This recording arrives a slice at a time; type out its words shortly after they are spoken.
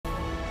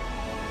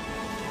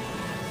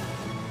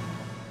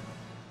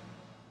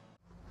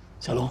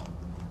小龙，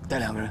带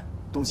2个人，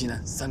东西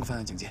南3个方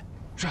向警戒。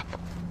是。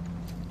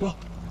走。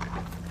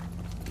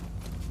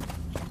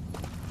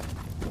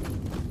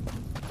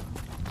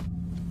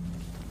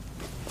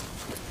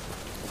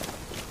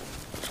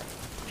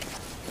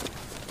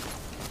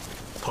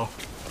头，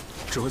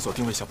指挥所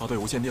定位小炮队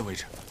无线电位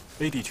置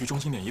 ，A 地区中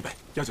心点以北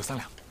，1932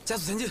辆。加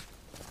速前进。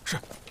是。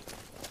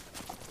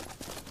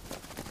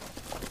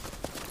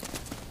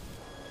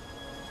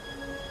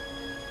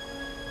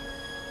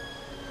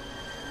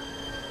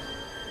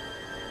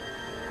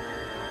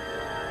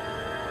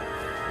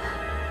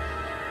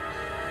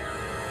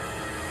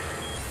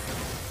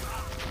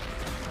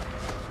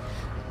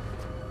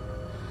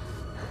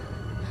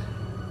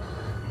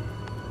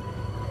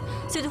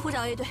 C 队呼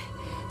找 A 队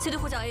 ，C 队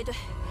呼找 A 队，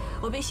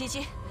我被袭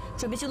击，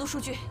准备记录数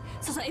据，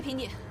测算 A 平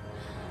点。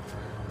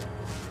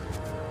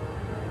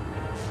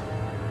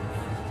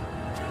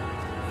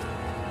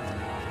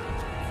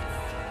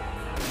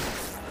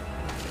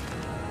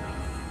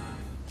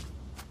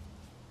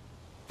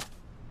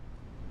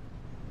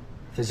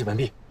分析完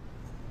毕。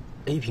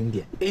A 平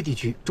点 A 地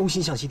区中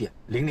心向西点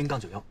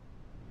00-91。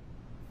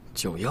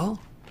91。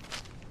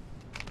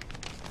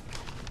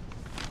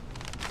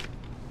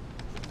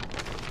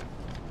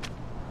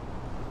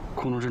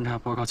 空中侦察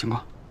报告情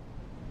况：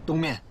东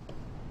面、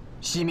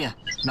西面、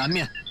南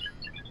面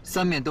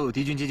，3面都有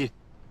敌军接近。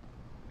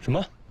什么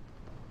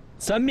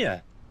？3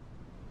面？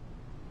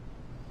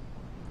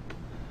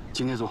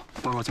警戒组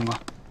报告情况：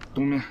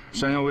东面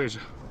山腰位置，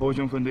欧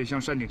匈分队向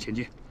山顶前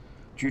进，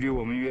距离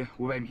我们约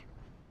500米。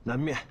南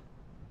面，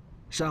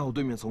山后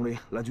对面丛林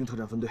蓝军特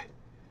战分队，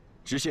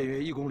直线约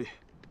1公里，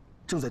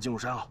正在进入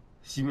山坳。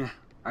西面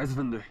S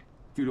分队，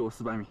距离我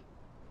400米。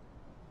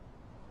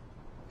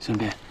孙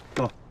辮，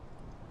到。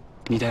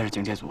 你带着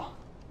警戒组，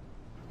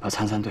把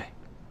参3队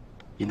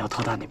引到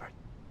特大那边。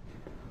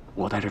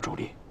我带着主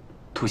力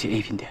突袭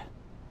A 平点。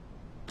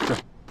是。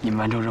你们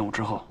完成任务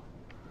之后，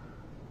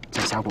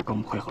在峡谷跟我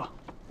们会合。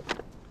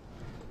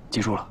记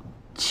住了，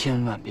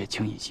千万别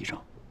轻易牺牲。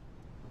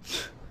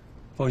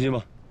放心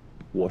吧，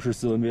我是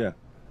斯文斌。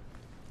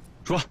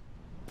说。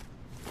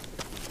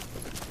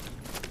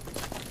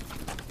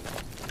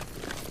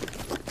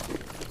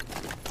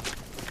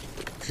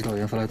指导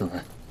员发来短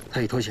文，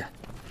他已脱险，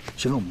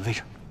询问我们位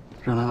置。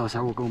 让他到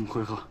峡谷跟我们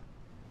会合。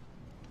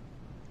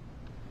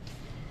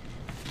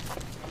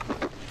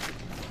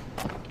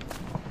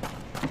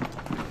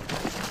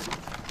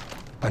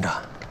班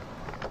长，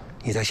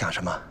你在想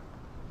什么？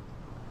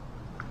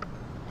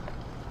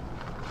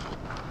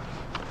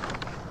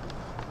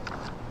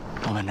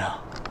王班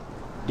长，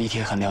李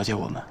铁很了解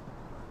我们，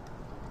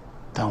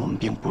但我们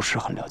并不是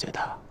很了解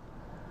他。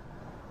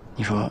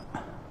你说，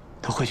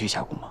他会去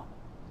峡谷吗？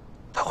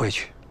他会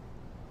去。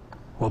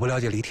我不了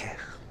解李铁。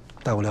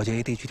 但我了解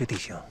A 地区的地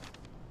形，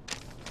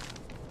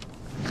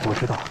我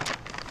知道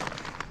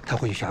他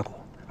会去峡谷，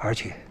而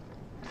且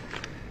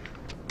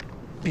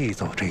必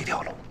走这一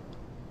条路。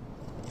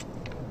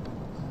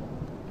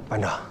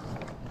班长，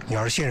你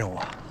要是信任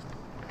我，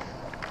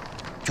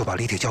就把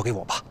李铁交给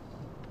我吧。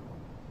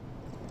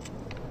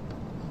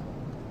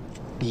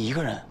你一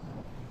个人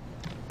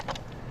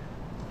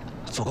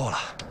足够了。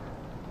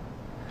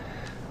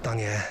当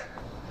年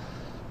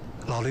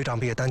老旅长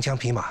不也单枪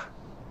匹马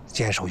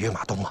坚守跃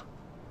马东吗？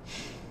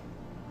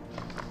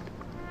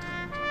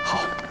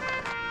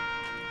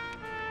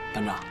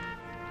 班长，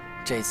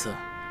这一次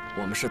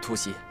我们是突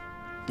袭，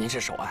您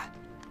是守隘，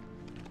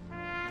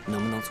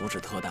能不能阻止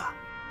特大，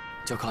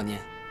就靠您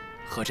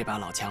和这把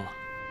老枪了。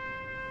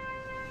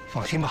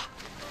放心吧，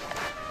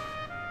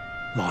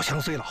老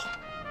枪虽老，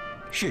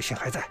血性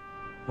还在，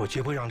我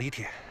绝不会让李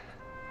铁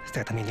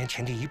在他面前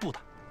前进一步的。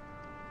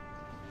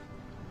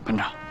班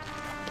长，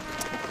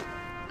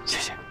谢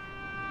谢。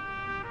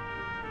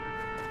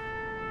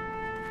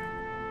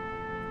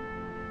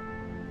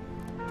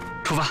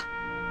出发。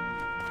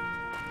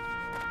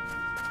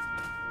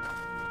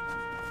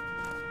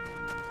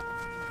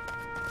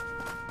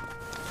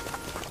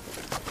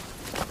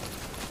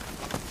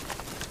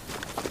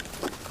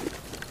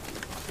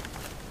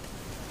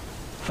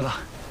 怎么？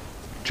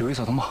指挥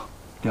所通报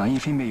，2翼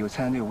分别有参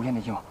战队无线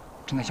电信号，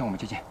正在向我们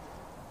接近。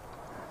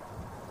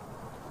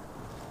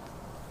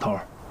涛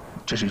儿，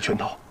这是一圈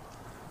套，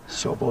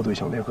小豹队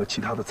想联合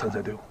其他的参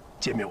赛队伍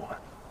歼灭我们。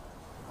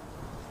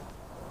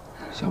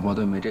小豹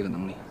队没这个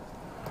能力，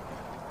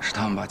是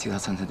他们把其他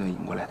参赛队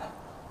引过来的，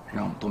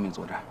让我们多面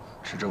作战，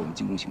迟滞我们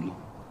进攻行动。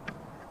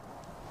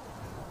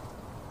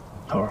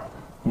涛儿，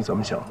你怎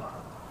么想的？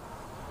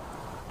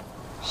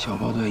小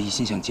豹队一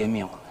心想歼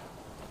灭我们。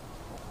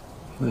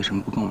 为什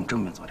么不跟我们正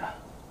面作战？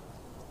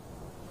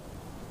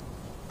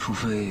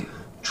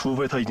除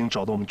非他已经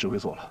找到我们指挥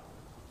所了。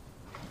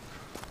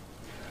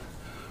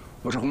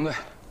我是红队，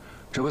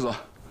指挥所，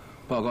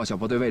报告小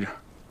豹队位置。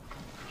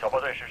小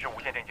豹队实施无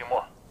线电静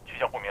默，去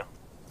向不明。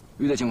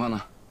鱼队情况呢？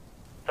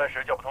暂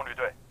时叫不通绿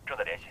队，正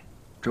在联系。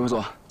指挥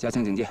所加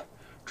强警戒，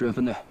支援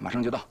分队马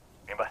上就到。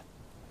明白。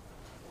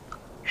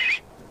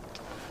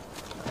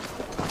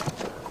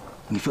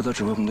你负责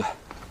指挥红队，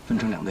分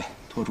成2队，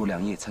拖住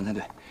2翼参赛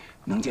队。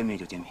 能歼灭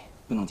就歼灭，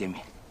不能歼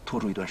灭，拖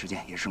住一段时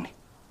间也是胜利。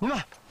明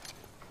白。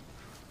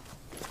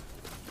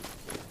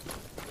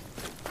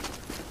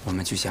我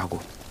们去峡谷。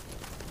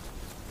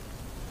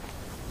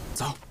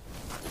走。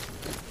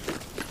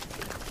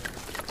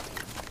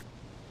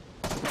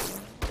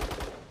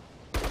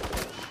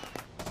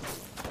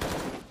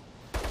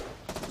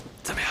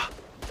怎么样？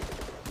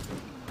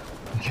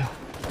你听，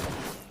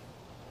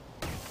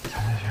参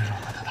赛选手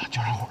和特大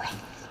交上火了。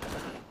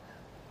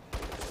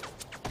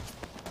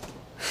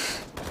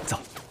走，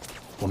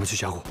我们去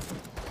峡谷。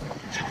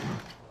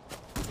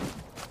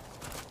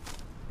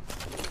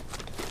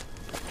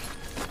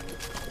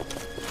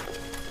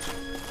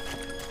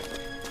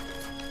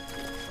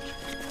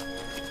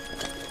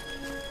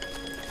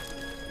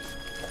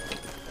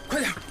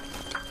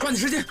 抓紧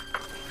时间，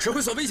指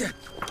挥所危险！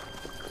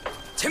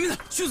前面的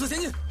迅速前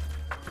进！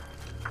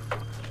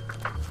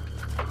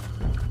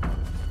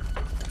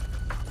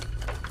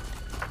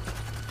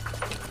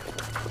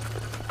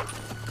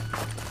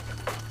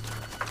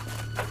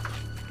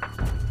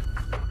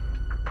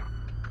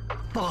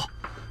报告，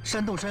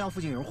山洞山腰附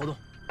近有人活动。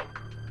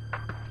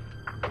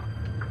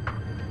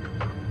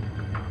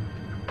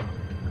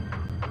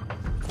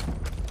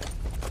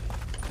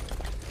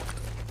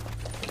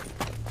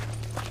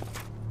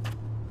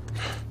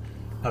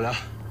老梁，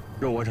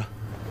任务完成。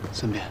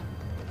孙膑，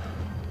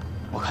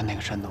我看那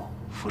个山洞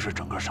辐射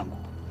整个山谷，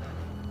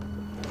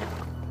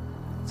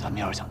咱们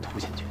要是想突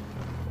进去，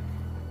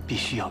必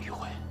须要迂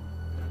回。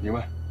明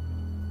白。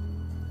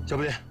小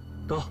不点，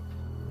等，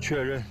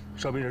确认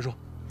伤兵人数。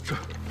是。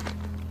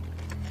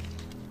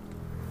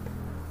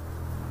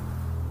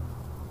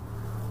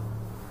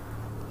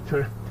确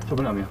认，小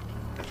兵2名。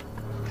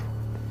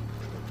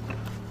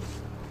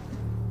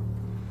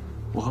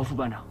我和副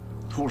班长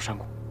突入山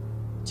谷，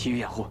其余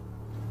掩护。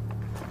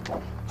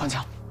 换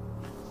枪！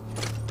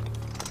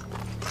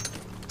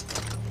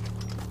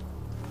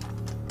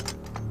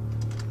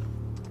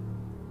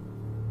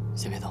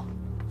先别动，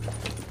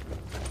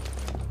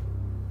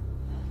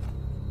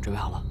准备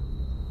好了，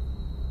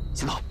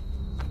行动！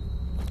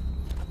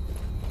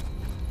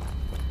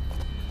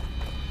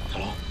小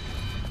龙，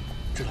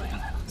指导员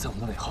来了，在我们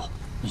的尾后，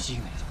你记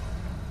应那个。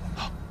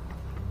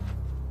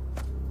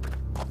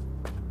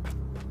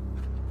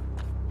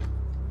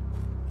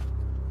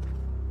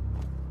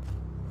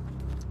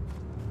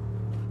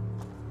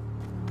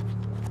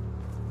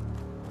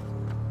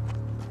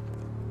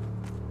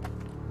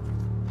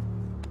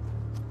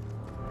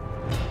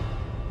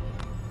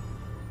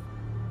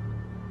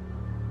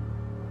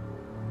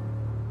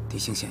 地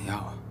形险要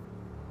啊！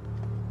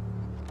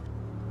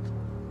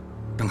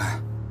郑凯，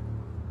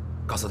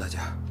告诉大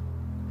家，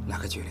拉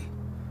开距离，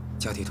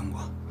交替通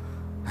过。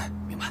哎，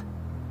明白。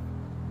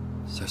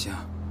小心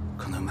啊，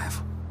可能有埋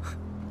伏。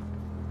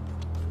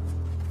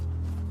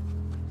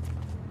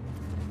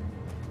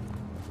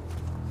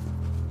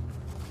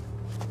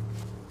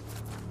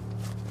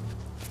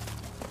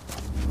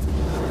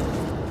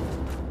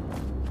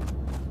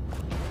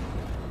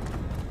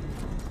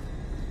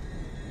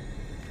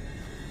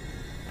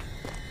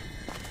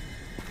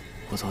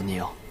我走你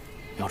右，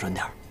瞄准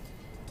点儿，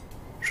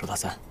数到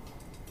3，1、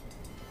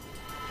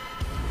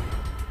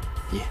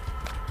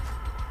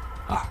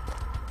2、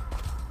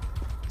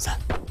3。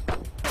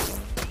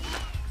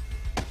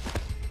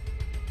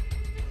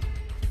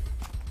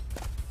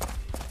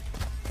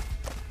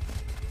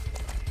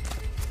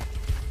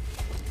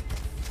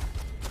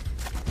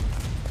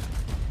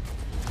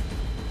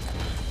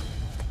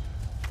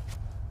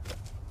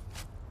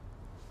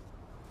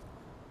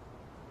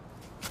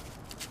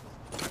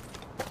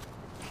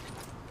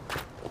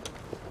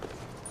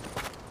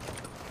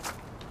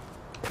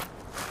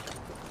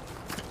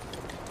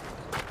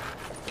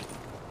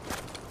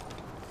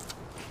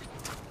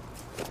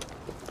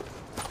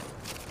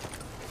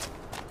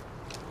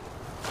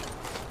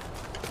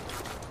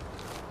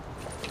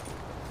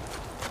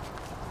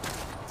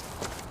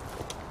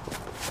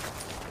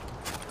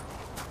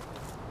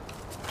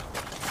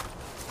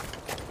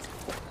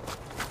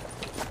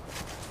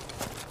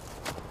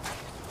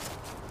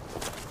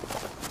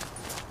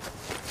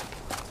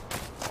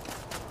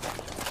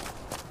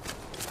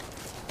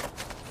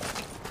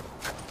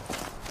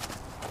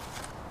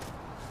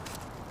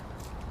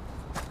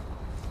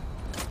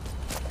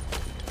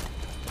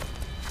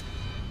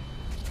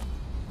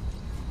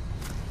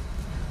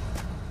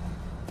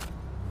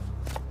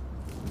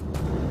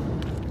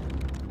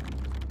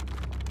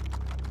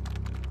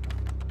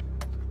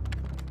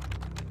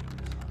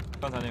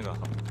刚才那个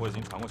我已经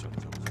传过去了，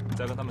你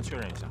再跟他们确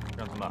认一下，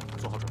让他们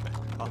做好准备。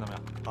好，听到没有？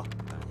好，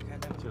你看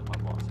这个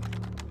团伙。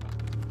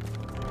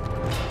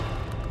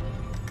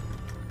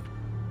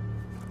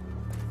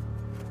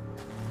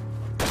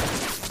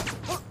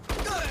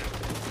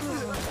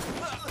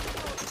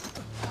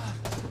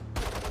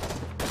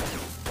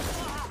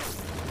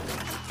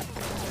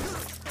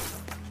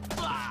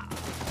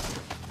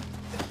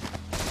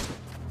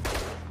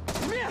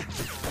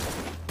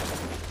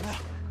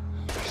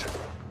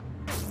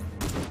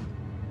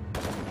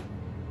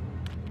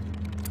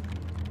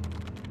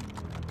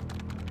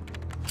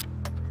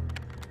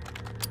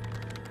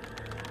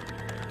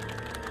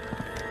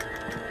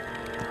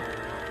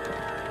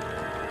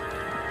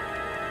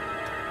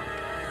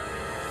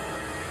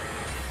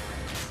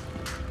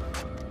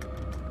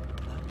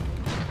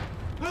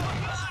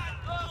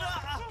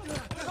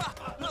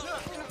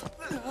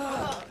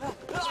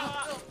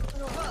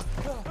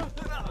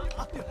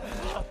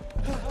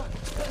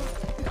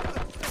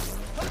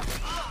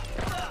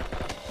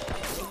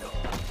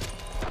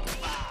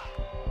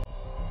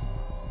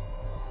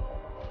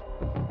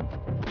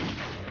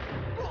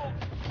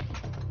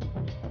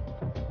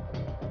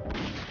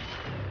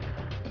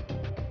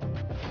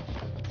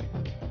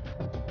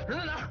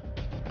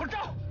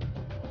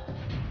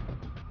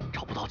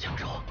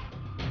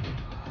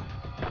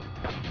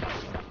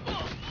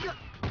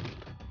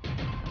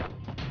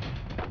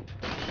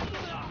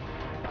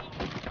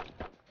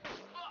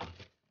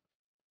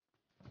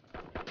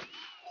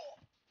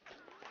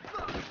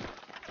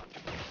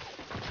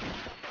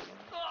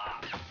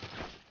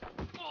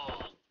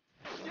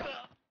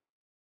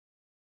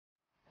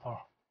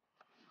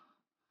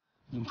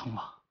硬冲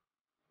吧，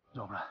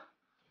要不然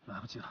来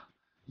不及了，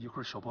一会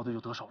儿小包队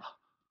就得手了。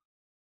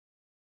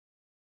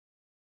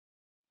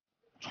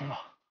冲吧！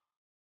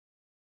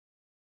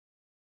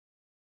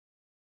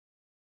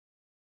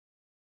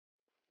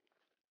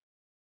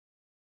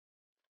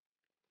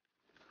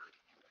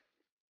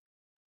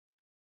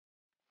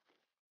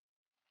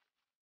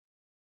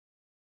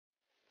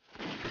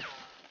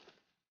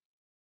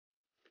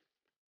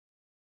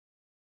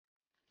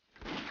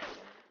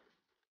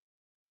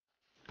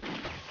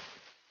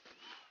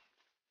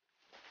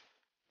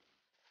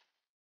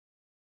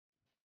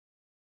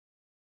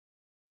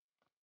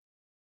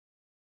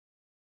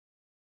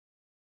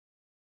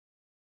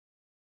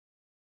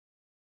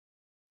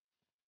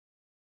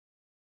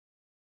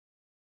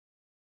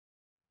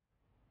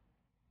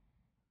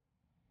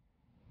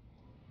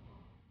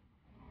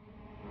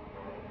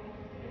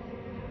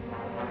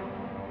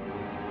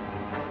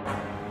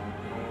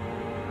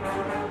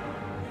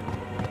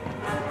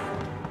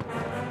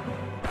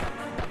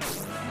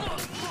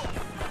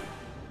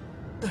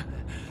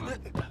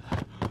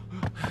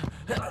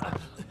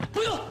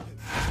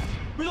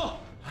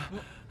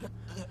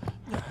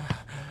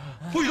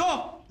不许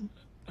动！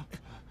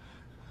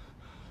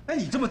哎，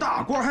你这么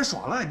大官还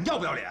耍赖，你要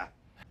不要脸？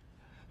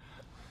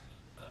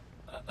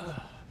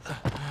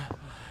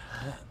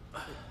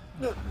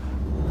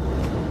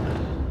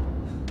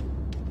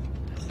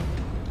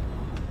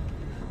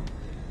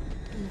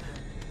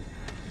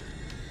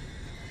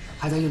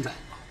还在运转。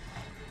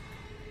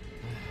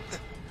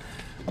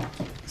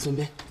孙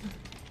斌，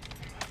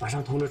马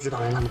上通知指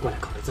导员他们过来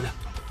考虑资料。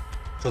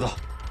收到。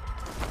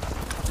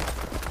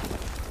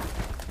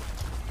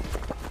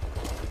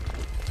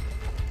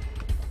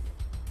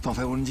放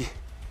飞无人机，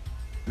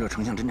热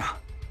成像侦察。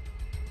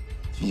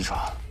狙击手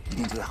一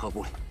定就在河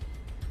谷里。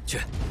去，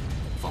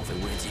放飞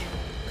无人机，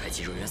开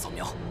启热源扫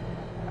描。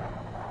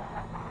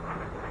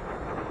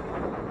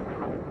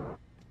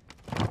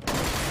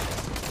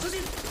小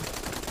心！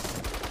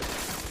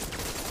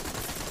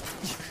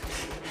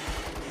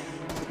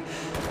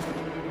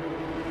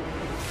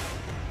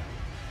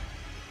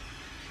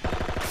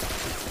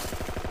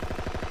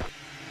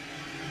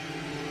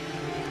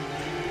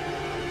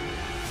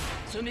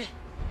孙斌，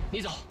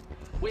你走，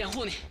我掩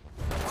护你。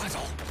快走！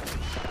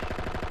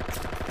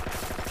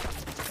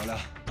老梁，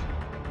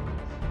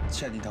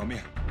欠你一条命，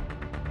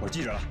我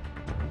记着了。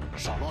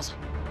少啰嗦，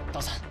到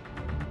3。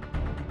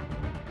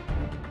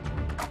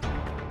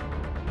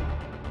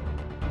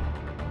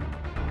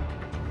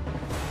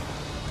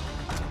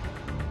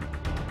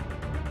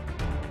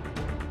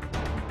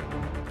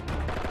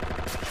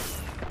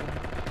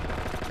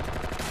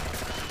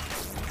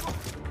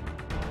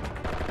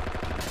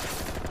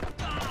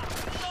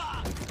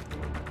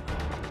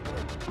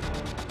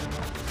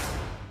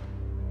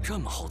这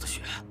么厚的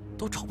雪，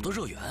都找不到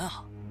热源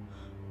啊！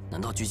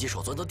难道狙击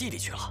手钻到地里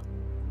去了？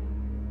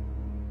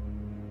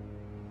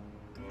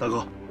大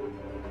哥，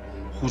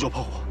呼叫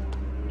炮火，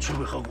摧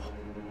毁河谷，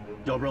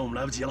要不然我们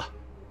来不及了。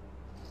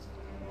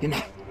林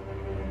美，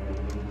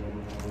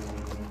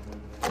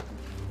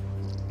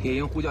铁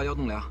鹰呼叫幺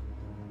栋梁，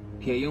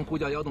铁鹰呼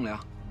叫幺栋梁，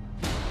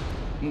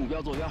目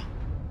标坐标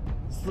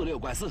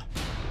46.4，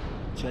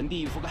全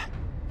地域覆盖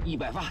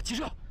100发，齐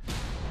射，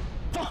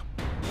放！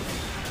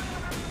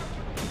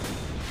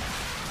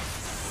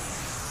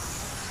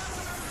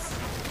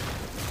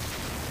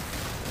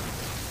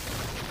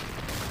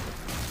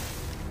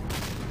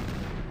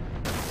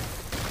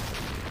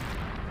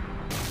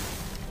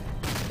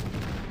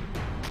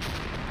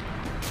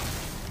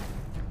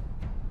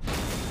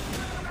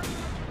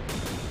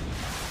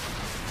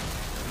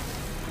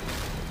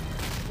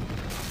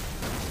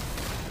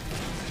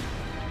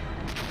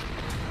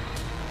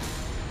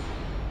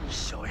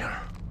小样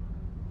儿，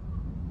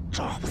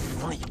炸不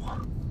死你我！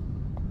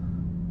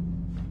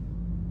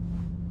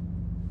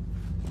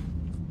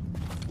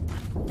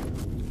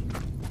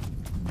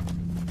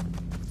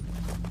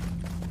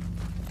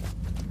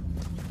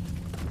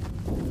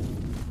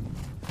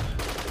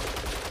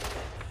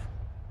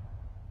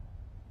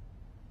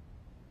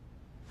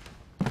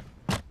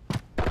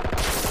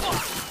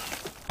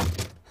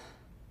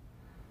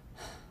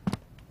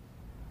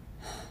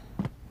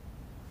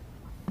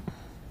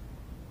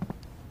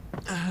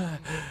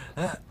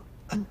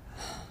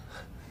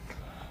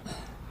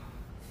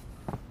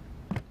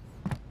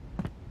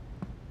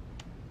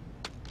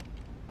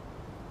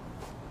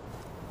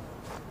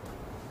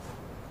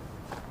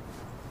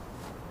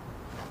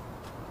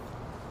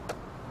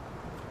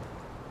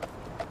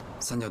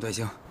三角队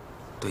形，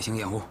队形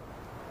掩护，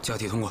交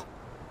替通过，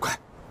快！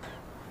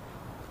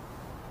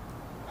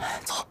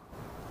走。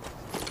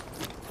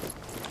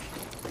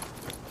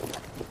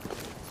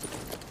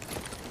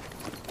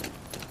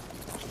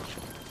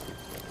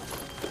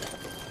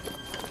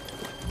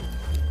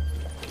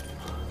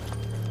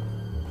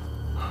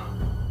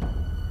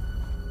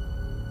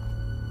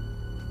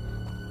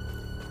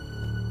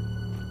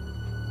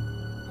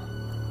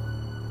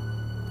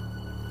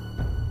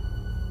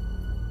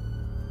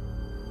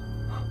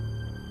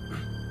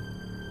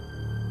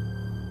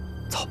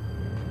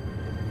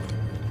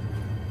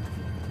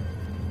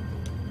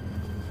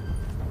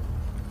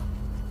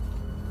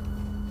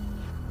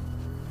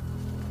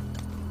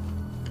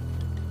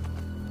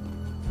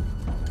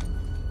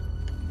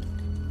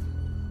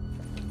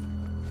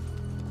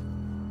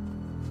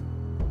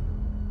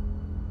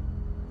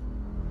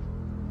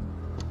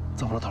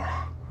怎么了，头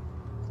儿？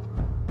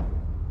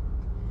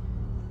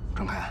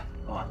郑凯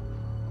啊，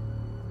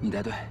你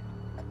带队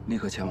立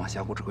刻前往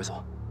峡谷指挥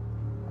所。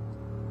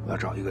我要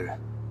找一个人。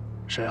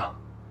谁啊？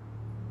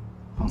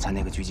刚才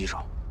那个狙击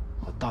手，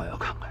我倒要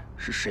看看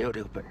是谁有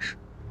这个本事，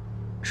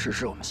指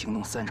示我们行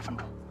动30分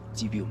钟，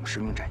击毙我们10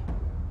名战友。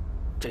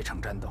这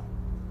场战斗，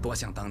多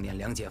像当年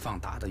梁解放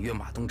打的约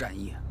马东战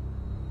役啊！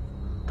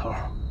头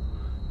儿，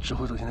指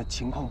挥所现在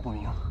情况不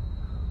明，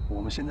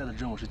我们现在的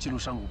任务是记录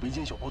山谷围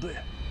歼小部队。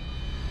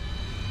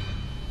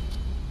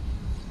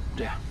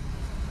这样，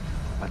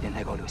把电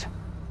台给我留下，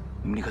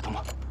你们立刻通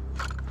报。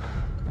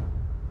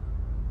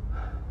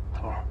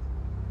头儿，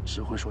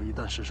指挥所一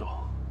旦失守，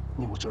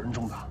你我责任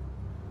重大。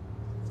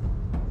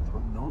头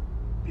儿，你能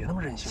别那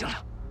么任性？行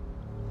了，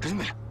执行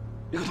命令，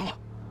立刻通报。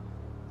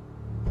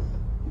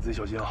你自己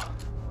小心啊！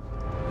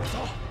走。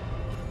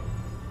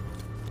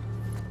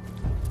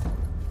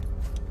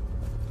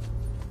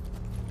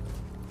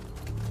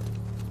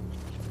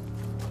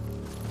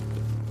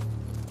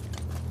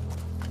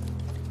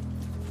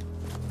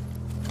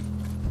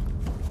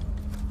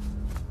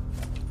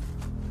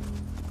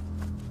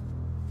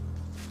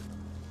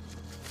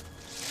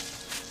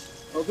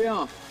老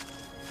兵，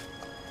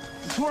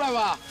你出来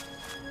吧，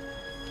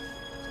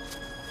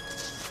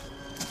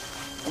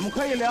我们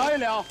可以聊一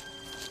聊。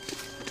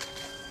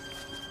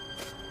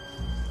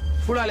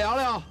出来聊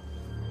聊，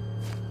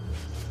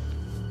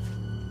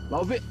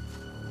老兵。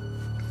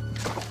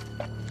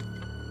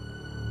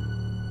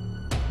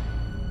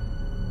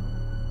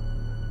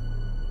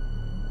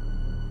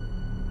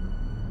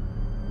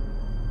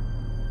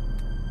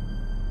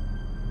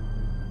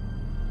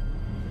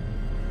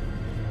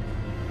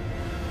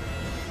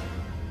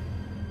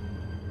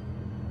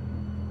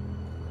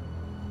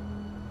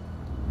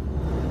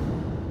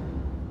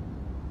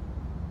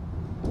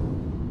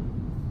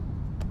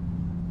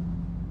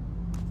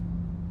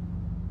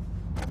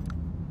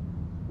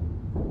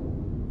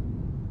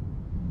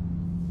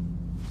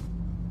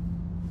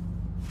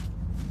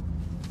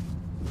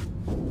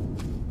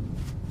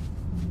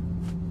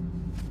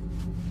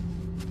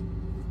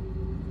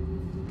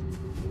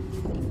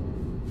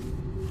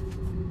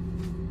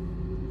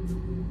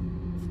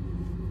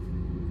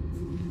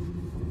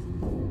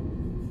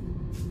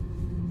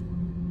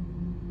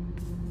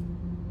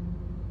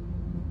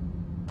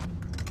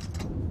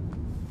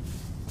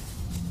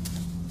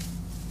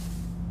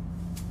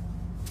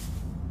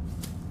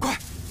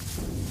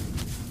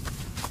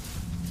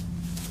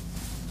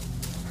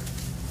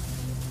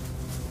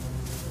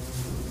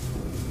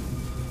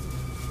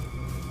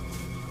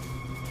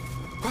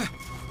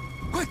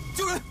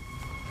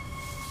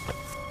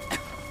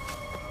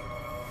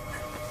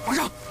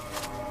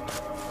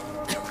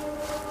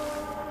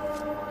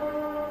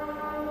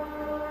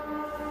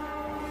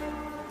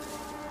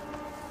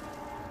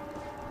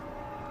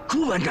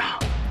朱班长，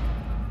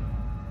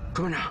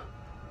朱班长，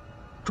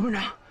朱班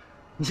长，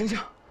你醒醒！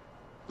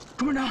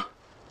朱班长，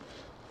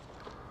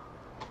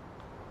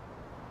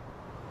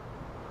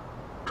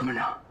朱班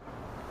长，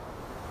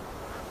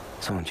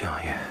总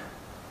将爷，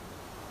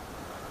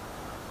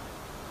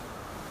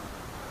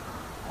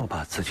我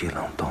把自己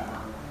冷冻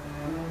了。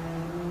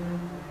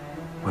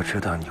我知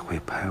道你会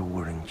派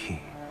无人机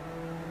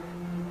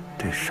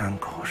对山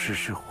口实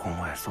施红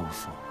外搜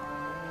索。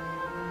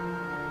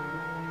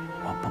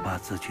我不把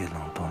自己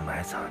冷冻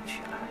埋藏起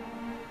来，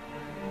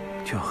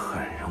就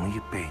很容易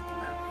被你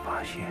们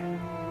发现，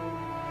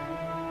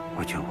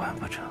我就完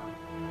不成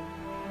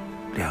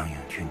梁颖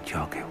军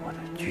交给我的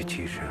狙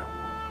击任务。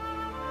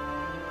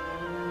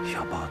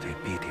小豹队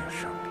必定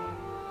胜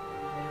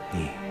利，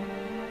你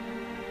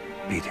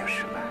必定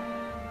失败。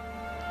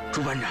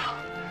朱班长，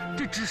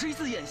这只是一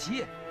次演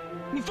习，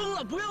你疯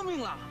了，不要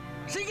命了？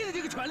谁给你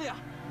这个权利啊？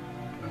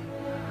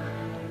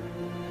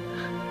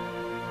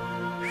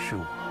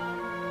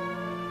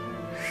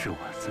是我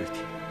自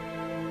己。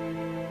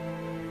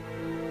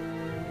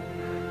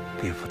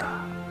李福达，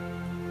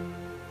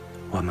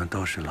我们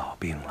都是老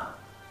兵了，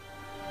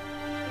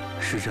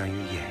实战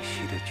与演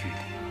习的距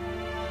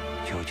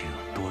离究竟有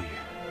多远，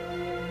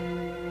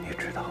你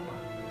知道吗？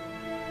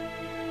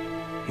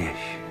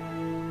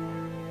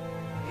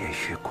也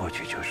许过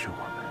去就是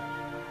我们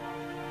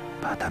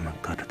把他们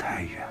隔得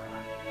太远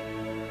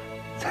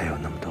了，才有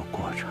那么多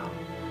过场，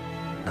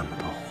那么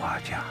多花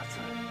架子。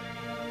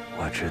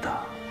我知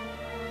道，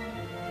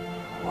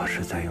我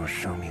是在用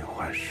生命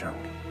换胜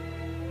利。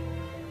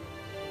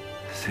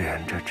虽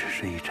然这只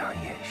是一场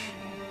演习，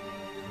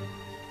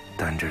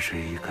但这是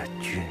一个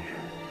军人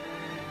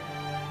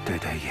对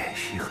待演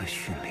习和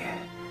训练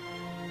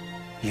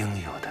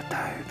应有的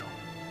态度。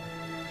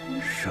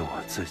是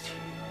我自己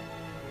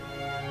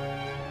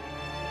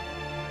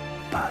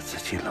把自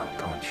己冷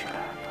冻起来了。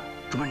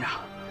朱班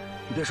长，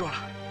你别说了，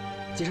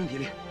节省体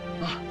力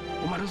啊！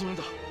我马上送人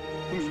走。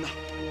不明的。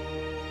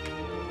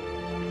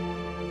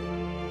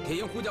铁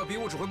鹰呼叫比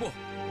武指挥部，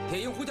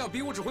铁鹰呼叫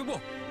比武指挥部。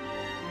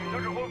请求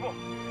指挥部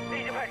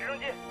立即派直升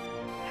机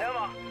前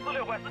往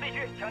46拐4地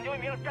区抢救一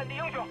名战地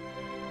英雄。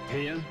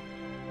铁鹰，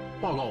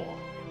报告我，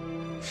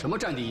什么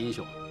战地英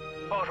雄？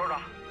报告首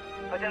长，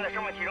他现在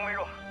生命体征微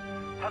弱，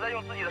他在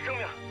用自己的生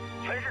命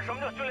诠释什么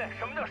叫训练，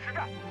什么叫实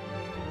战。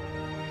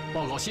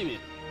报告姓名、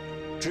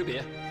职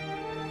别。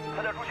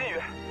他叫朱新宇，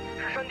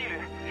是山地旅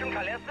生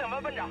产连饲养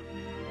班班长。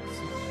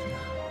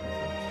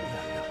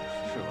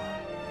是吧？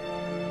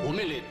我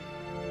命令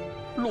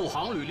陆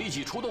航旅立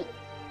即出动，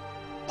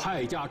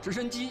派架直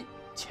升机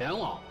前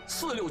往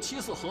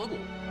4674河谷，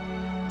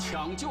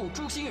抢救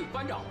朱新宇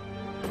班长。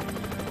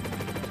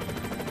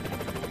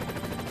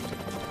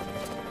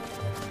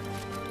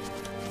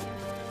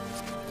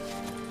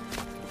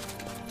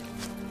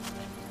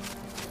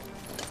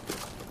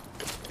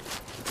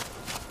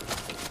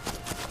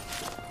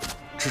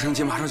直升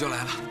机马上就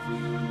来了，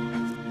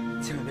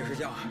千万别睡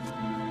觉啊！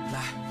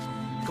来，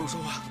跟我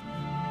说话，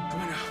朱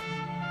班长。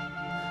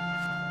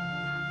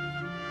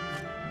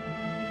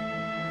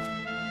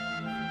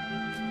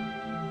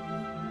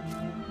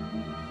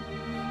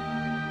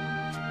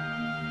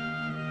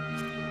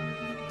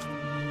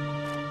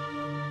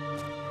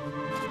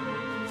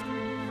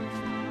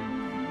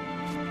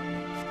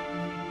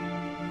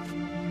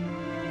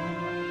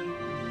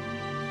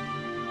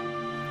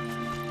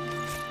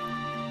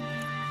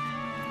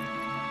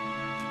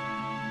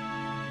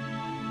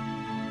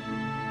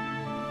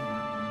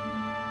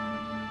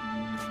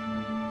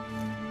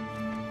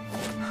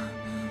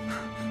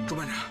朱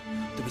班长，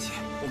对不起，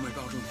我没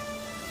抱住你。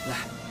来，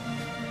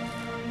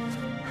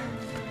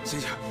醒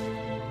醒，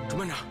朱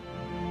班长，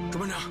朱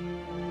班长。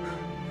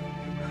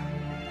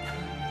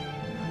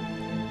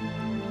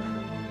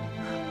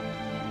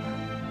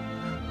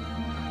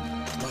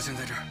老乡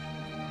在这儿。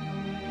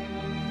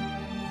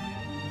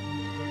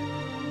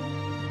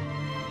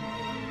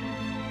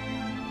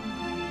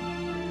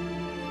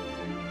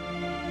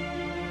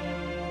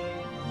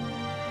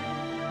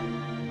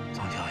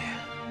总教员，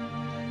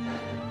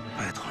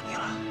拜托你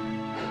了。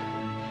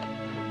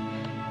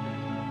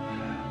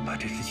把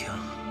这支枪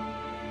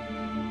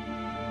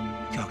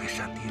交给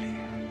山地旅，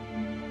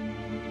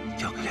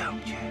交给梁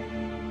永军，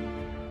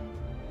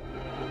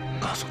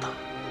告诉他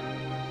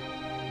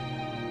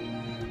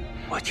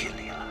我尽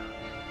力了。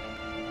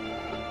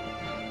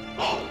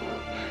好，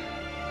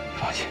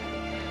放心，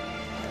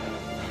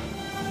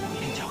一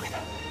定交给他。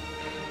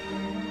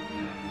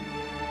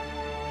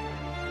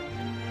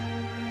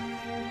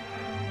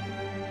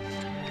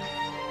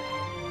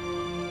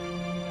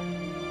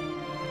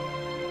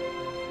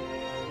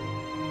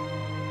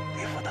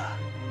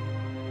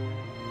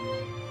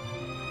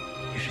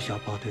小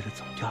包队的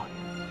总教员，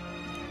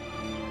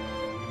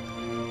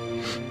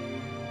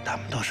他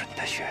们都是你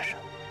的学生。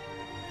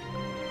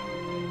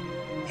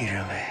你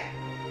认为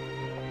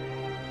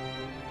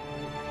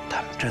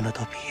他们真的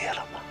都毕业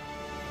了吗？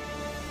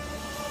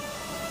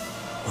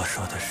我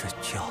说的是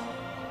教，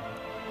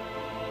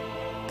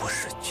不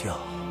是教。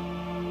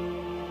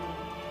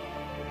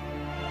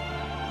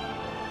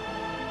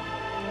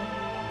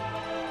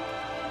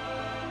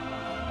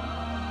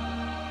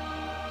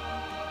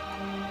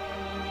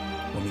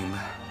我明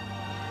白。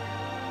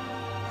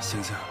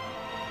醒醒，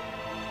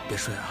别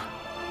睡啊！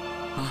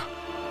啊！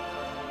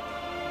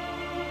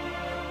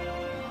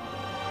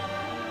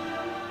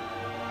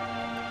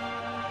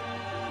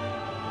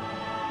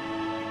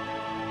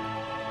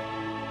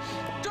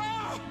这儿，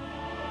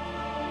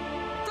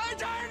在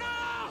这儿呢，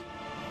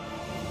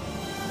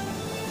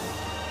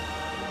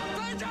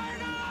在这儿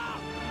呢！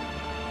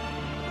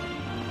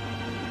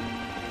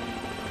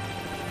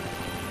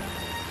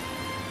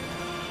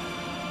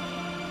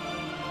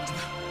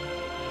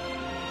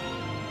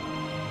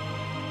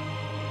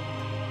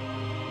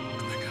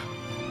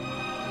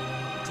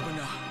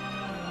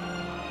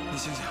你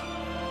醒醒，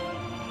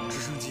直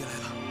升机来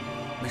了，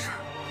没事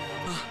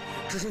啊，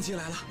直升机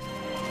来了，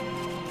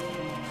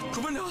朱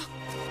班长，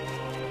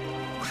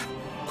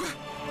快，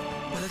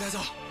把他带走，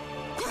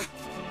快！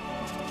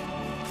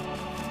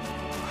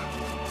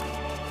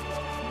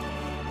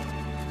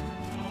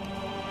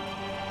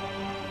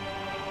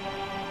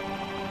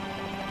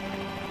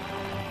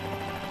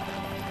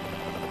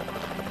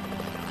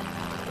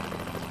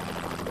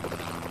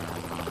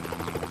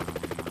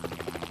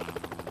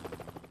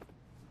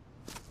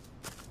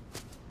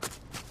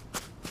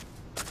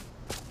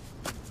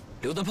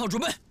榴弹炮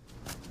准备。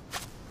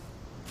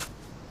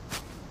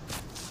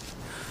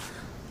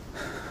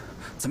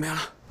怎么样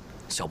了？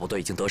小部队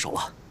已经得手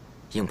了，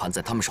硬盘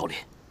在他们手里，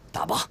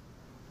打吧。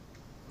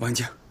王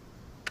静，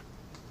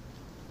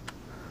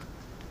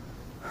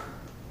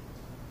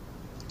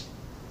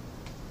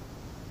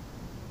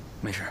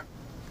没事。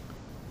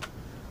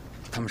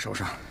他们手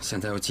上现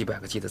在有几百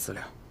个 G 的资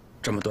料，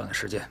这么短的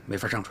时间没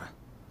法上传。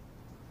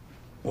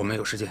我们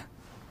有时间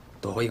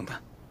夺回硬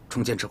盘，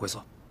重建指挥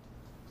所。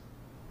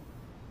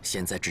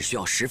现在只需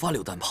要10发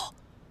榴弹炮，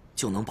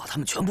就能把他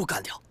们全部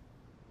干掉。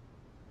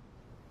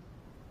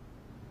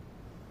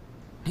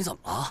你怎么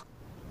了？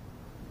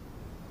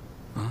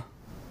啊？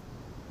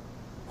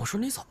我说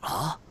你怎么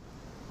了？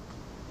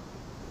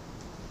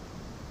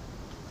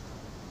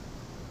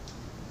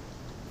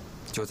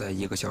就在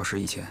1个小时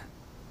以前，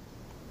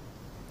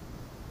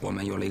我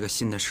们有了一个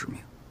新的使命。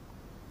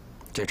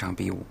这场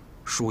比武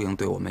输赢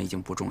对我们已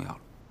经不重要了。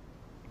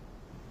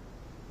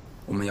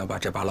我们要把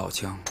这把老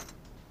枪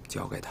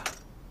交给他。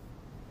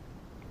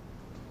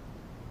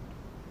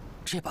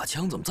这把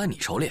枪怎么在你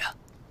手里啊？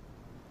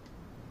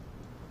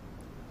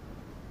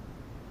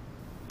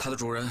他的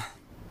主人，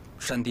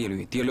山地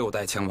旅第6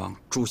代枪王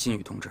朱新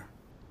宇同志，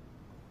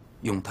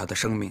用他的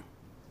生命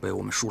为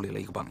我们树立了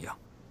一个榜样。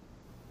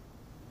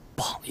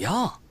榜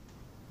样？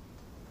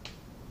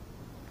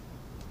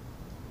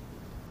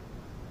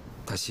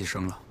他牺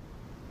牲了，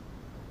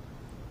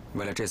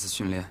为了这次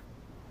训练，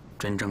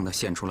真正的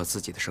献出了自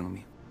己的生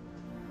命。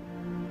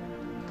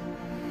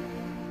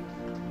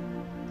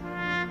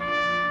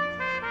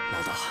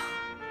老大，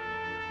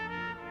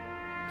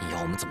你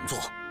要我们怎么做？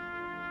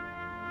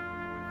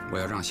我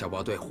要让小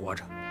包队活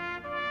着。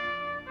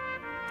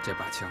这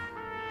把枪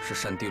是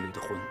山地旅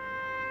的魂，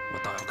我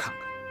倒要看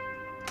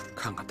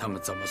看他们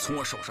怎么从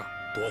我手上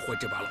夺回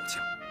这把老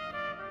枪。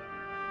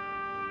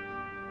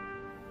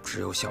只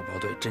有小包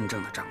队真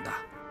正的长大，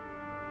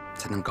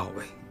才能告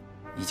慰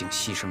已经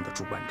牺牲的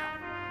朱班长。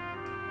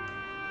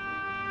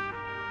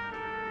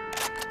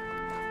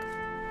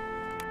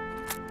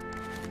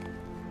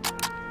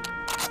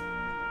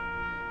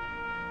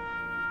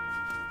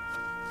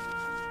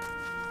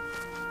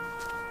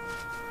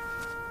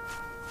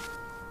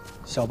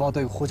小豹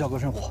队呼叫过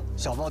山虎，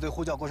小豹队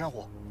呼叫过山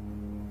虎。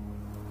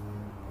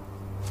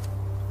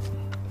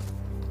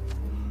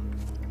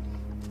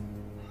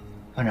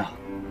班长，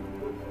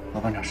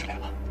老班长失联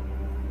了。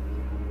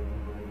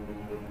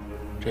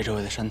这周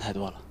围的山太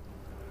多了，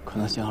可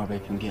能信号被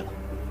屏蔽了。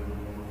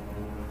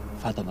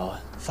发短报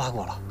文发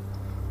过了，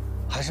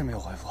还是没有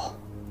回复。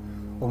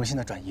我们现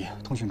在转移，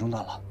通讯中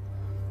断了。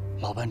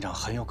老班长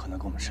很有可能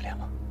跟我们失联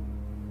了。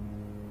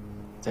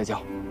再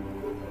叫。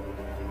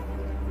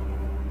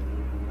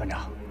班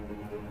长，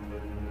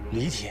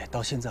李铁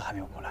到现在还没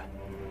有过来，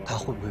他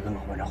会不会跟老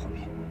班长混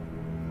编？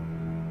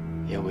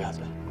别乌鸦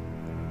嘴，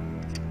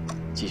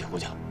继续呼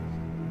叫。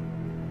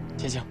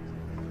前行。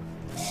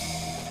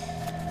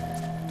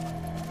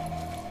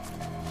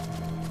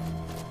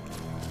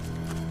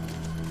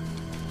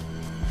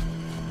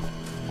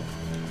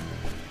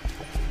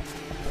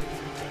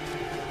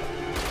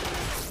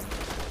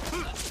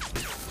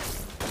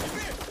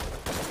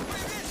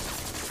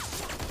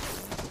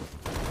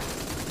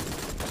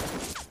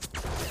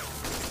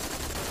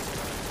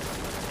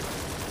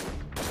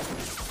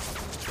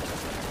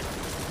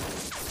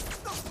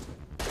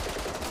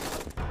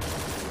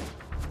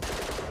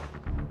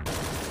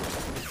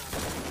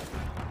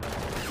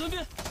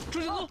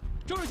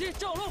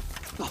赵龙，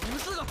你们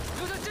4个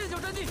留在镇小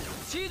阵地，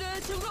其余的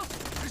人轻装，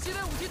只携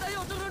带武器弹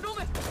药、正常装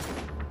备。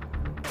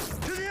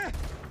直击，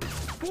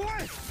补位，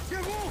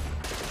建功，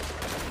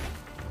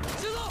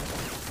行动！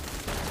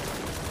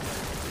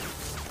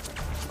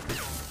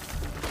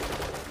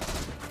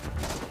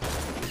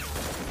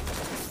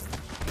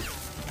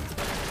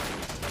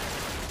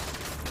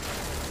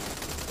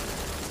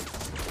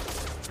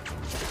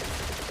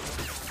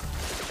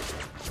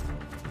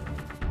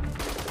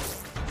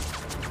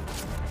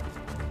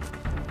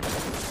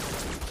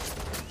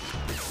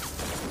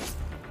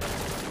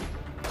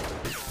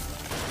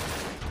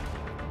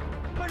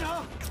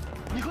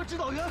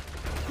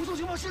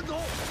先走！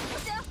不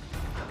行，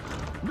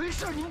没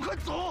事，你们快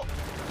走！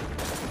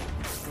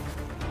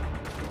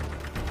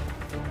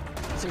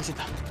相信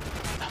他，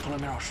他从来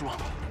没让我失望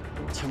过。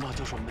情报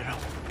就是我们的任务。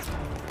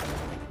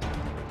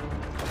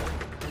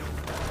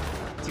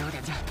集合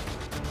点见。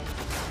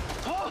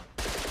好，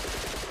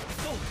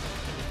走。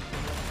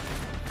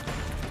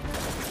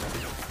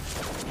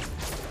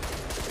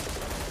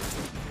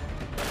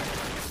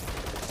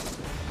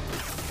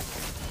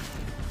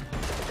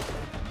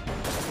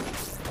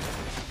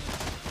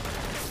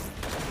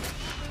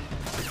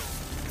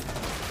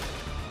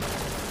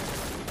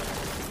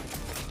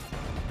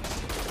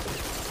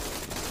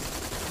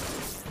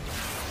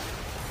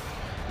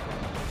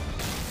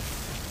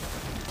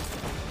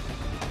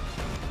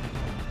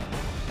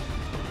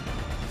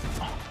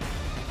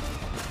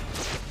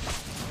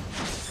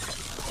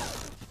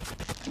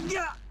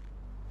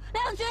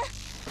梁军，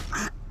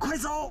快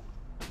走！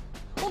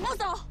我不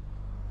走，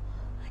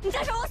你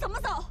再说我怎么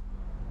走？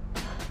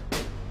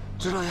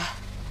指导员，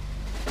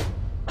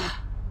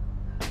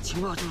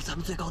情报就是咱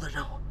们最高的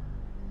任务，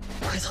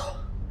快走，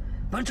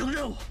完成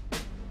任务。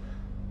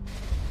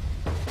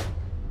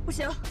不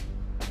行，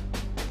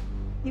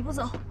你不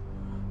走，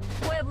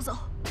我也不走。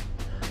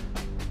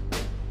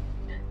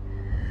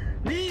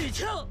李宇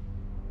庆，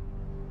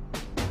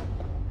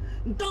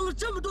你当了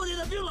这么多年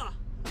的兵了，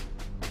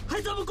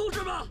还这么固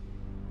执吗？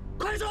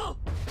快走，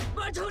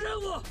完成任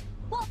务！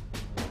我。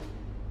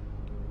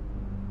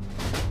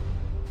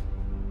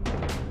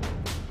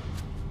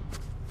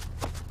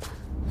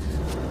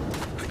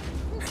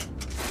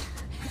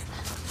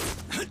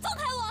放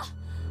开我！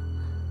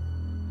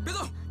别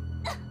动！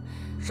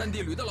山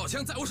地旅的老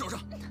枪在我手上，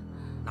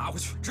拿回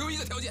去只有一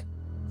个条件，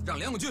让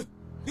梁永军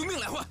用命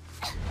来换。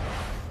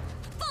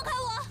放开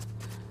我！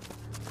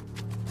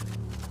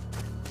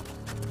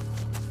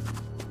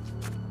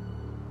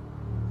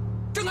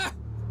郑开，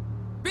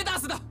别打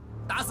死他，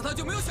打死他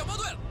就没有小包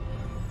队了。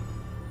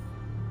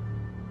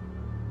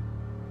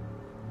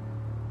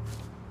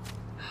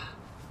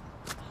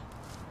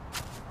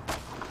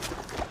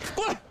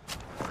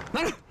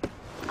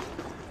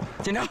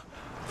检查，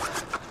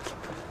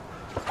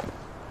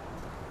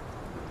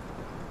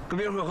跟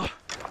别人汇合，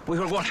我一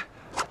会儿过来。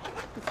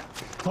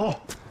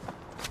走。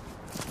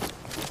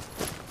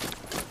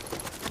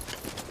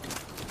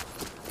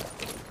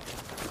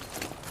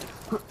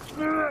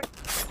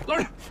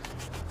来。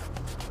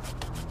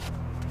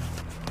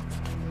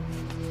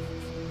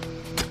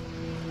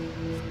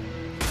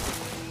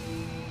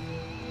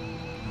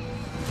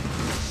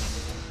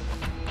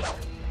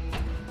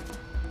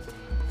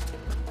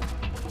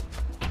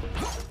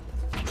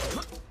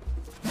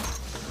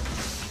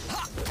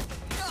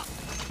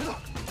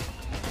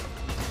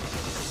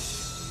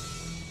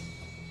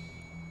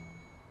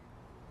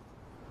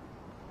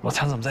老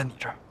强怎么在你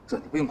这儿？这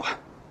你不用管。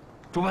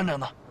朱班长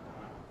呢？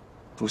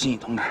朱新宇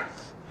同志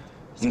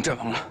已经阵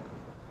亡了。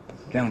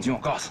梁永军，我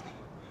告诉你，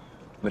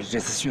为了这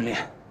次训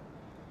练，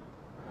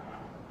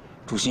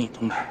朱新宇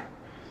同志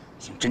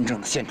已经真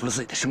正的献出了自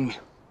己的生命。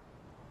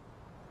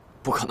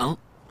不可能，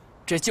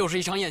这就是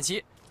一场演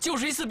习，就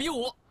是一次比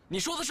武。你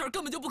说的事儿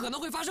根本就不可能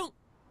会发生。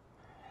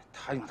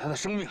他用他的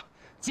生命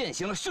践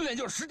行了训练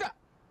就是实战，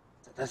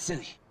在他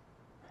心里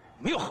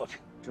没有和平，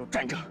只有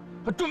战争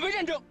和准备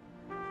战争。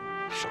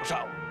少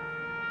杀我！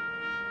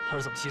他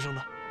是怎么牺牲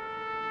的？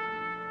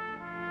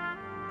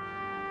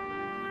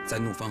在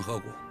怒放河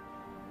谷，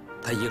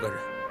他一个人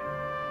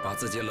把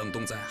自己冷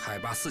冻在海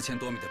拔4000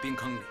多米的冰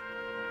坑里。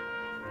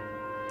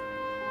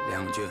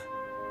梁永军，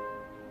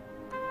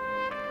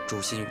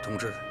朱新宇同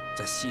志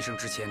在牺牲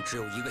之前只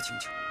有一个请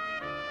求，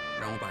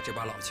让我把这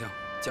把老枪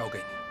交给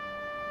你。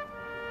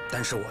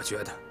但是我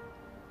觉得，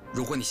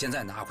如果你现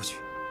在拿回去，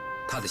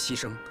他的牺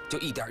牲就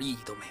一点意义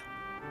都没有。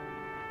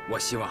我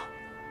希望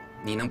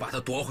你能把它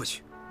夺回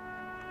去。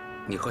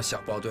你和小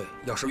豹队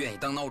要是愿意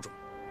当孬种，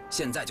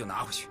现在就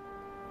拿回去。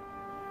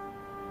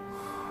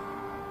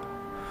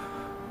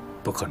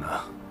不可能。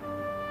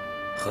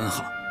很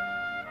好，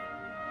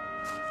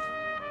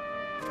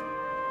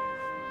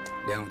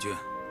梁永军，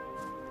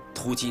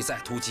突击再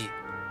突击，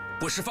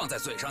不是放在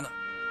嘴上的，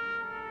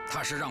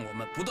它是让我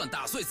们不断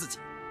打碎自己，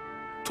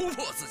突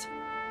破自己。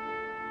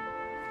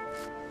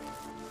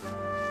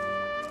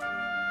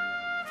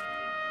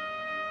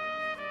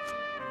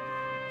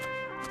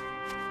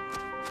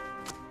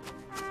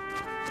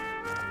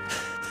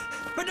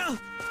班长，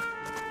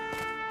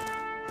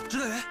指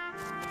导员，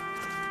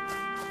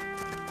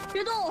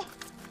别动，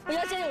我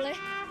腰间有雷。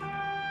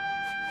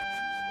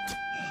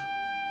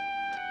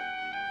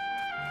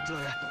指导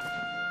员，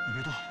你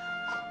别动，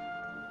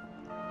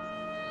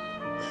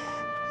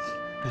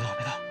别动，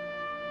别动。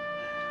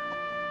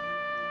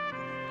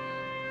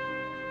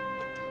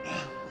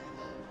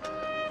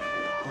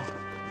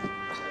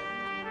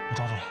我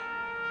抓住了，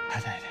抬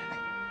起来一点。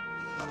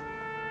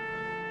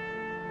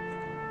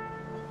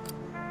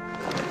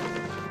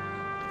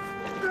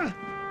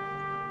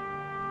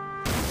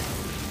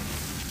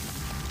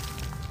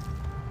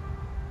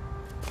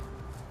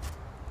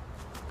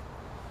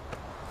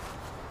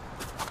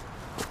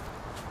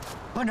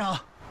班长，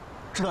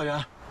指导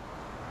员，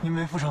您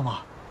没负伤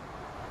吗？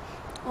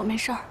我没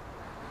事儿，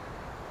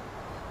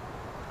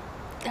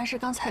但是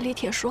刚才李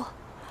铁说，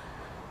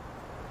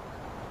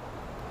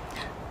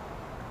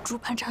朱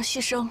班长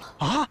牺牲了。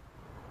啊！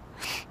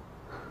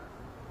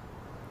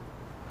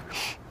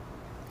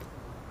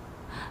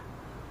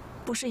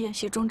不是演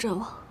习中阵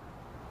亡，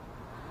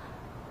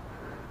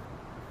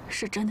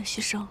是真的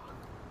牺牲了。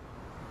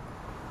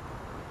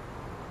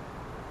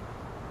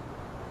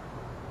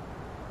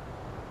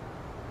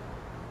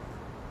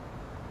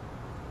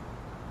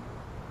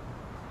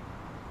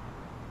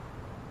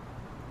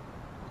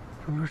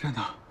这不是真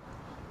的，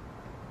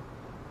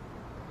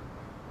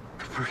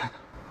这不是真的，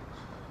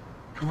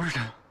这不是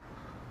真的。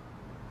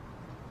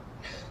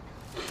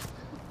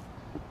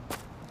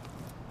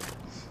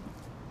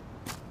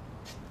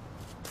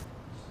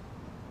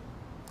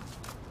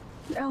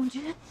梁永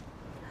军，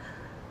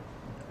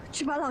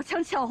去把老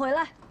枪抢回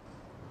来！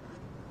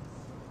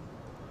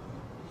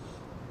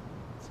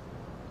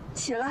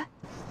起来，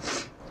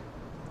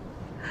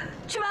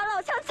去把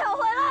老枪抢回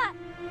来！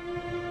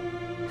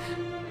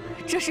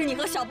这是你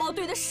和小豹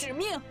队的使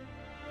命。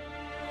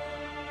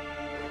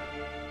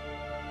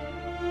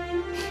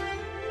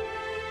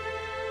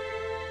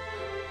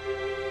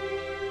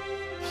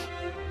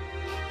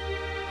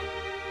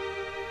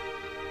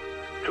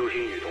周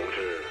新宇同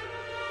志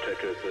在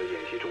这次演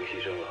习中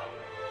牺牲了。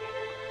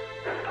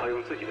他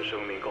用自己的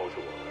生命告诉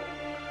我，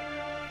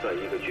在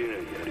一个军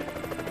人眼里，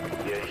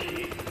演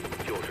习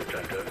就是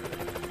战争，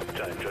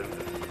战争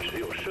只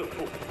有胜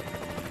负。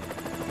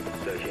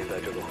在现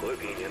在这个和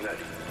平年代里，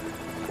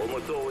我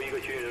们作为一个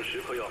军人，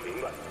时刻要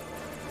明白，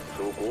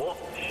祖国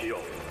需要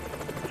我，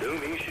人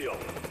民需要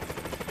我，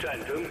战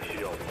争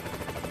需要我，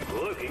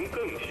和平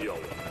更需要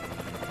我。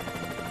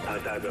它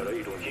代表着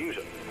一种精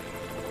神，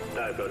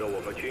代表着我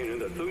们军人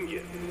的尊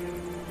严，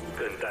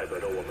更代表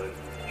着我们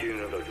军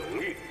人的荣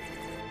誉。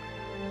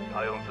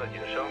他用自己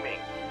的生命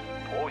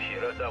谱写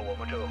了在我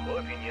们这个和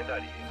平年代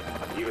里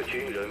一个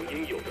军人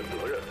应有的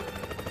责任，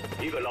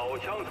一个老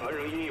枪传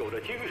人应有的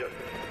精神。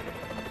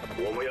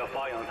我们要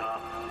发扬他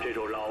这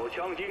种老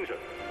枪精神，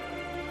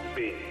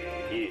并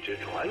一直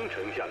传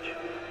承下去。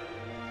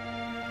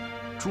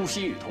朱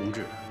熹宇同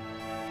志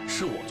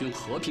是我军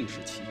和平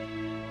时期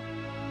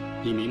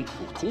一名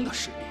普通的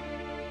士兵，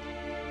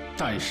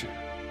但是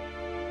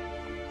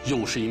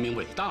又是一名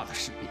伟大的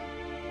士兵。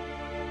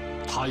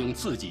他用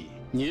自己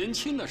年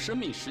轻的生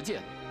命实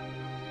践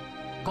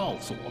告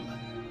诉我们，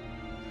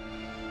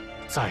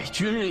在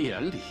军人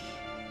眼里，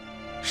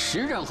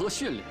实战和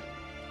训练、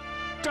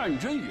战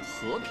争与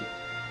和平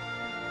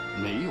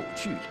没有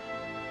距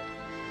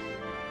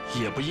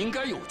离，也不应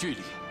该有距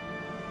离。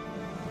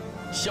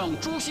向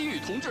朱熹宇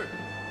同志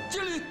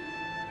敬礼！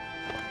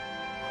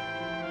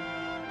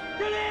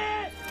敬礼！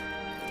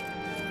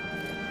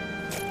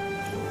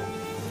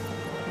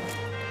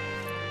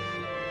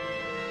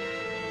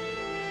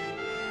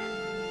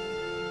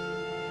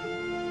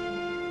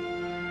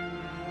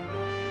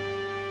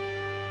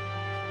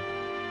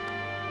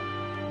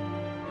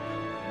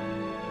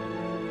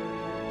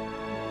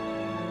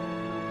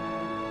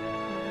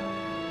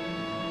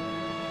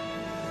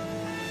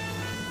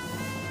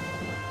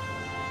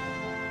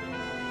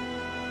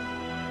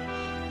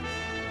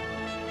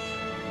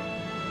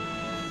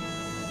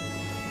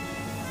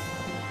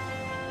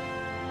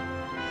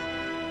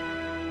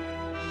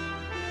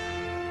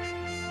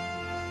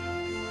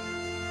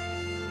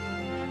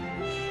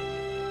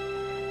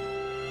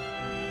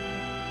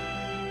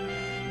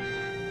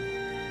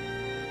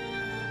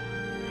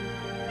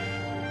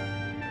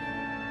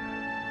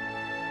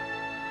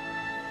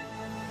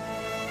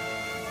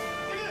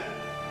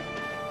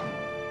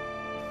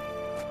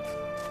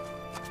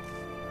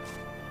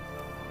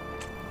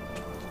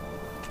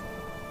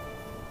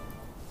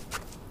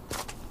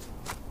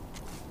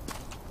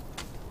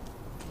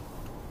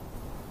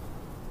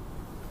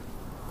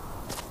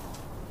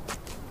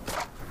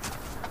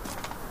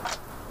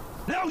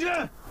梁军，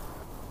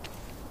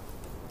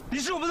你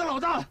是我们的老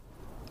大，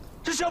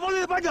是小方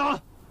队的班长，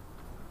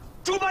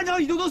朱班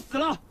长已经都死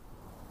了，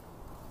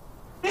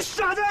你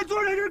傻在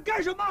做这事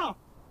干什么？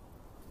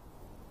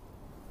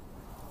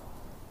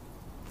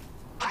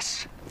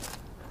是，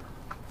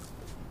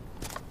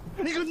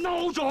你个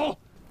孬种！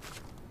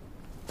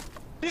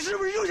你是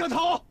不是又想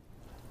逃？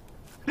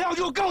梁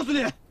军，我告诉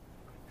你，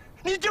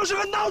你就是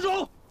个孬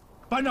种！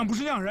班长不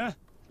是那样人，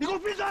你给我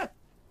闭嘴！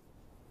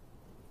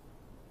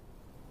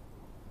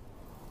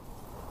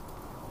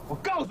我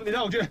告诉你，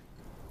梁永军，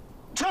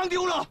枪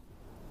丢了，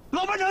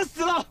老班长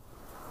死了，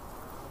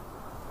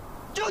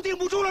就顶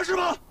不住了是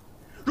吗？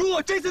如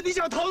果这次你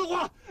想逃的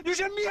话，你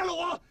先灭了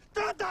我，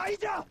咱俩打一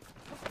架。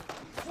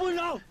副班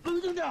长，冷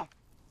静点。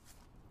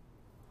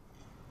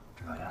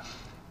指导员，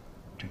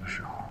这个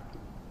时候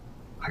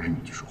还是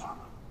你去说话吧。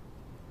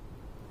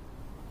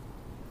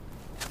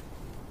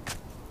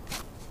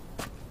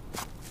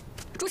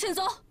朱庆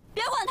宗，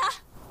别管他，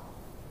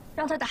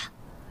让他打，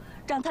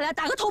让他俩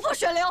打个头破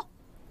血流。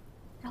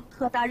让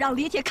特大、让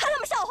李铁看他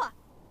们笑话。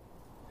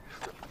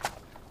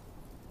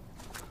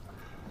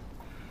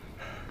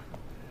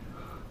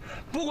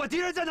不管敌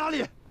人在哪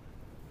里，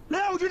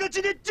梁永军他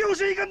今天就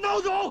是一个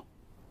孬种。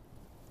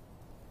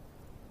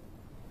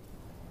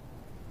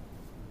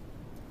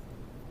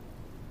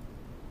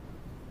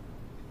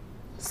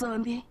斯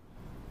文斌，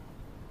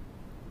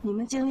你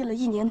们经历了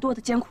1年多的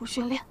艰苦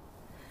训练，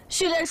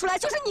训练出来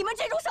就是你们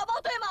这种小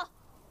包队吗？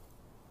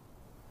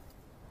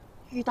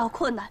遇到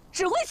困难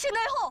只会起内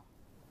讧。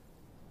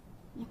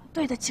你们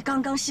对得起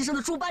刚刚牺牲的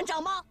朱班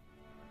长吗？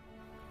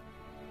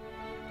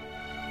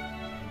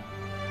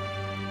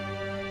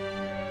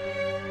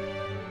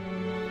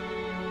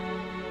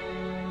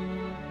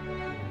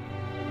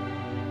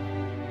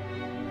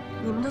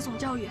你们的总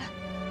教员，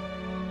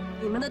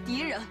你们的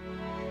敌人，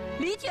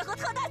李铁和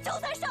特大就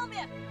在上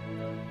面。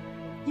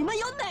你们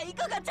有哪一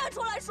个敢站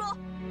出来说，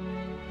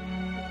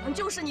我们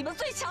就是你们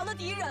最强的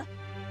敌人？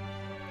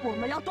我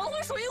们要夺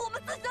回属于我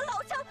们自己的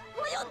老乡，你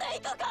们有哪一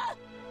个敢？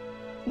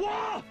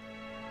我。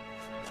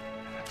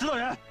指导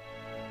员，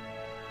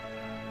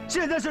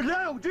现在是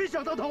梁永军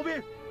想当逃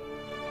兵，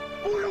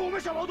不是我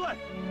们小包队。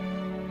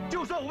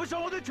就算我们小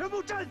包队全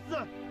部战死，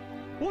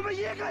我们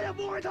一个也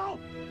不会逃。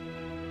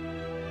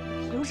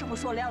凭什么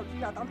说梁永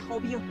军要当逃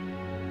兵？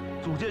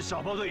组建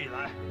小包队以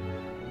来，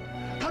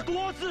他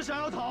多次想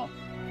要逃。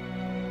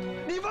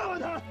你问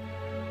问他，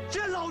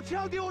现在老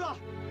枪丢了，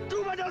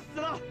朱班长死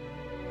了，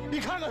你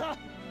看看他，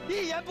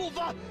一言不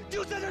发，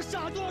就在这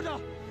傻坐着。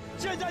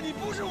现在你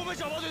不是我们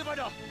小包队的班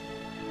长，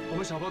我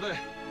们小包队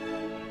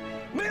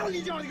没有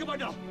你这样的一个班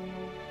长，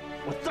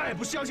我再也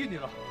不相信你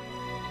了。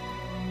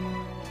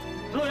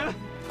指导员，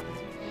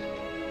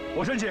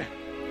我申请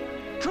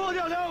撤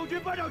掉梁永军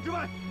班长之位，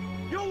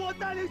由我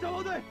带领小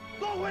包队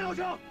夺回老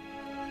乡，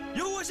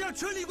由我向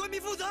全体官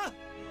兵负责。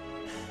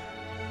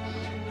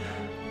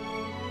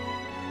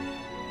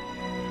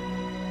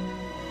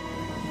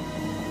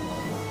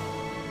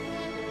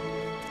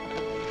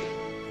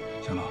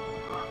小老，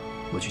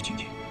我去请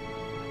请。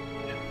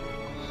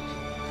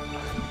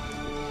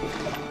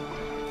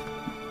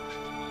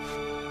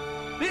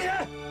李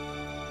铁，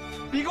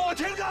你给我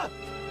听着！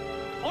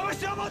我们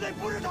小包队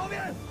不是逃兵。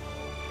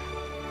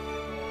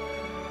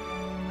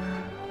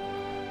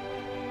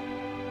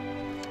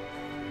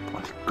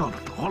你告了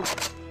得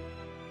了。